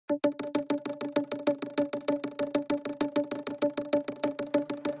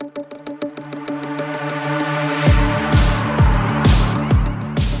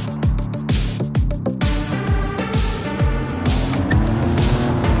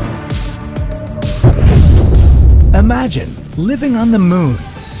Imagine living on the moon.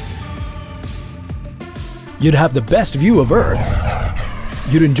 You'd have the best view of Earth.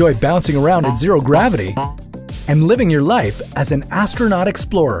 You'd enjoy bouncing around in zero gravity and living your life as an astronaut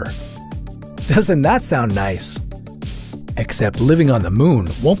explorer. Doesn't that sound nice? Except living on the moon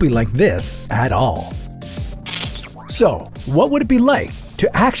won't be like this at all. So, what would it be like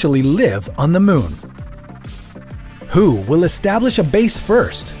to actually live on the moon? Who will establish a base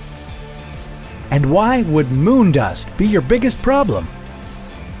first? And why would moon dust be your biggest problem?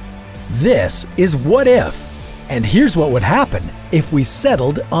 This is What If, and here's what would happen if we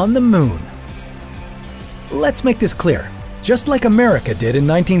settled on the moon. Let's make this clear. Just like America did in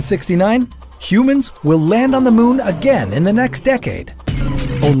 1969, humans will land on the moon again in the next decade.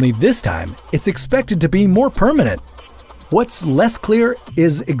 Only this time, it's expected to be more permanent. What's less clear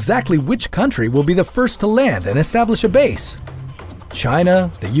is exactly which country will be the first to land and establish a base.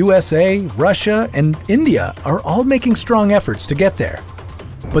 China, the USA, Russia, and India are all making strong efforts to get there.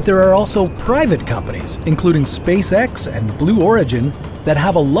 But there are also private companies, including SpaceX and Blue Origin, that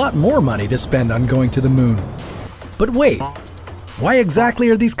have a lot more money to spend on going to the moon. But wait, why exactly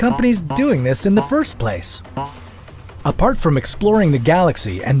are these companies doing this in the first place? Apart from exploring the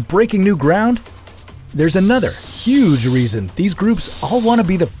galaxy and breaking new ground, there's another huge reason these groups all want to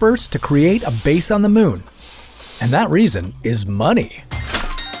be the first to create a base on the moon. And that reason is money.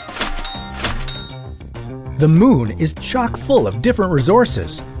 The moon is chock full of different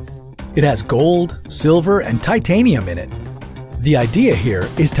resources. It has gold, silver, and titanium in it. The idea here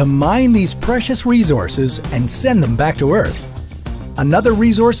is to mine these precious resources and send them back to Earth. Another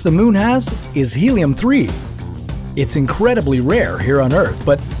resource the moon has is helium-3. It's incredibly rare here on Earth,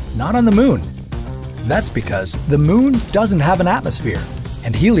 but not on the moon. That's because the moon doesn't have an atmosphere,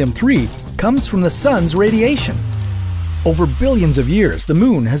 and helium-3 comes from the sun's radiation. Over billions of years, the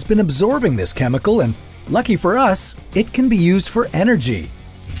moon has been absorbing this chemical, and lucky for us, it can be used for energy.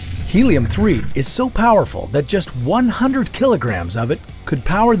 Helium-3 is so powerful that just 100 kilograms of it could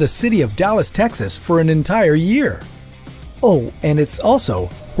power the city of Dallas, Texas for an entire year. Oh, and it's also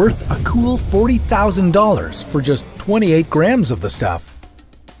worth a cool $40,000 for just 28 grams of the stuff.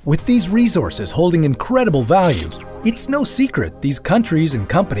 With these resources holding incredible value, it's no secret these countries and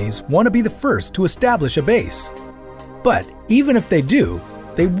companies want to be the first to establish a base. But even if they do,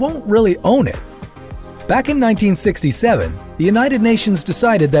 they won't really own it. Back in 1967, the United Nations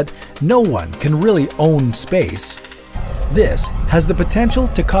decided that no one can really own space. This has the potential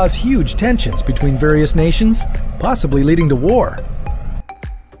to cause huge tensions between various nations, possibly leading to war.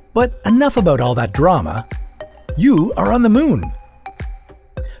 But enough about all that drama. You are on the moon.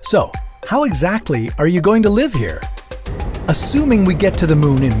 So, how exactly are you going to live here? Assuming we get to the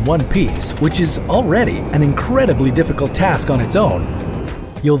moon in one piece, which is already an incredibly difficult task on its own,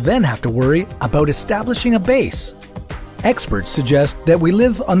 you'll then have to worry about establishing a base. Experts suggest that we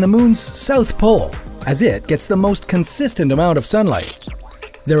live on the moon's south pole, as it gets the most consistent amount of sunlight.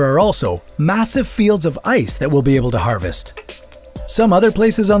 There are also massive fields of ice that we'll be able to harvest. Some other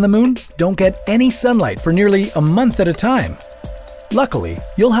places on the moon don't get any sunlight for nearly a month at a time. Luckily,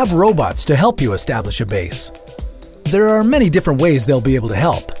 you'll have robots to help you establish a base. There are many different ways they'll be able to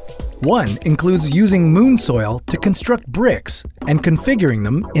help. One includes using moon soil to construct bricks and configuring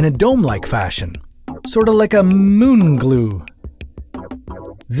them in a dome-like fashion, sort of like a moon glue.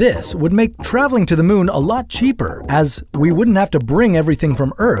 This would make traveling to the moon a lot cheaper, as we wouldn't have to bring everything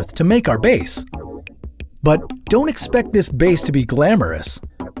from Earth to make our base. But don't expect this base to be glamorous.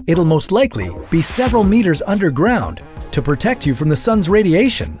 It'll most likely be several meters underground to protect you from the sun's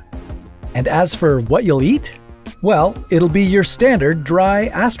radiation. And as for what you'll eat, well, it'll be your standard dry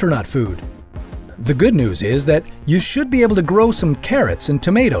astronaut food. The good news is that you should be able to grow some carrots and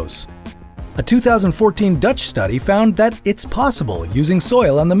tomatoes. A 2014 Dutch study found that it's possible using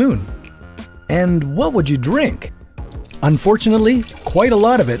soil on the moon. And what would you drink? Unfortunately, quite a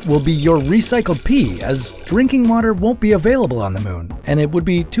lot of it will be your recycled pee, as drinking water won't be available on the moon, and it would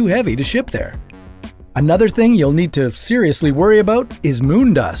be too heavy to ship there. Another thing you'll need to seriously worry about is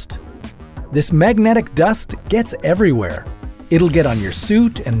moon dust. This magnetic dust gets everywhere. It'll get on your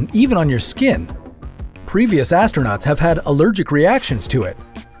suit and even on your skin. Previous astronauts have had allergic reactions to it.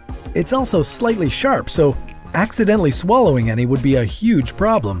 It's also slightly sharp, so accidentally swallowing any would be a huge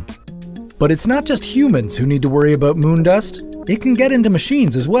problem. But it's not just humans who need to worry about moon dust. It can get into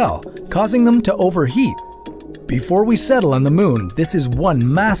machines as well, causing them to overheat. before we settle on the moon, this is one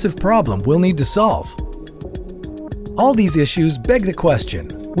massive problem we'll need to solve. All these issues beg the question,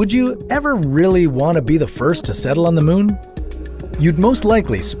 would you ever really want to be the first to settle on the moon? You'd most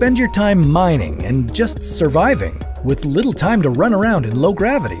likely spend your time mining and just surviving, with little time to run around in low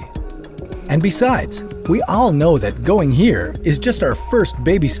gravity. And besides, we all know that going here is just our first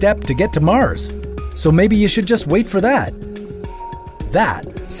baby step to get to Mars, so maybe you should just wait for that.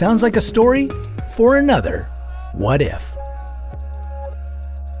 That sounds like a story for another What If.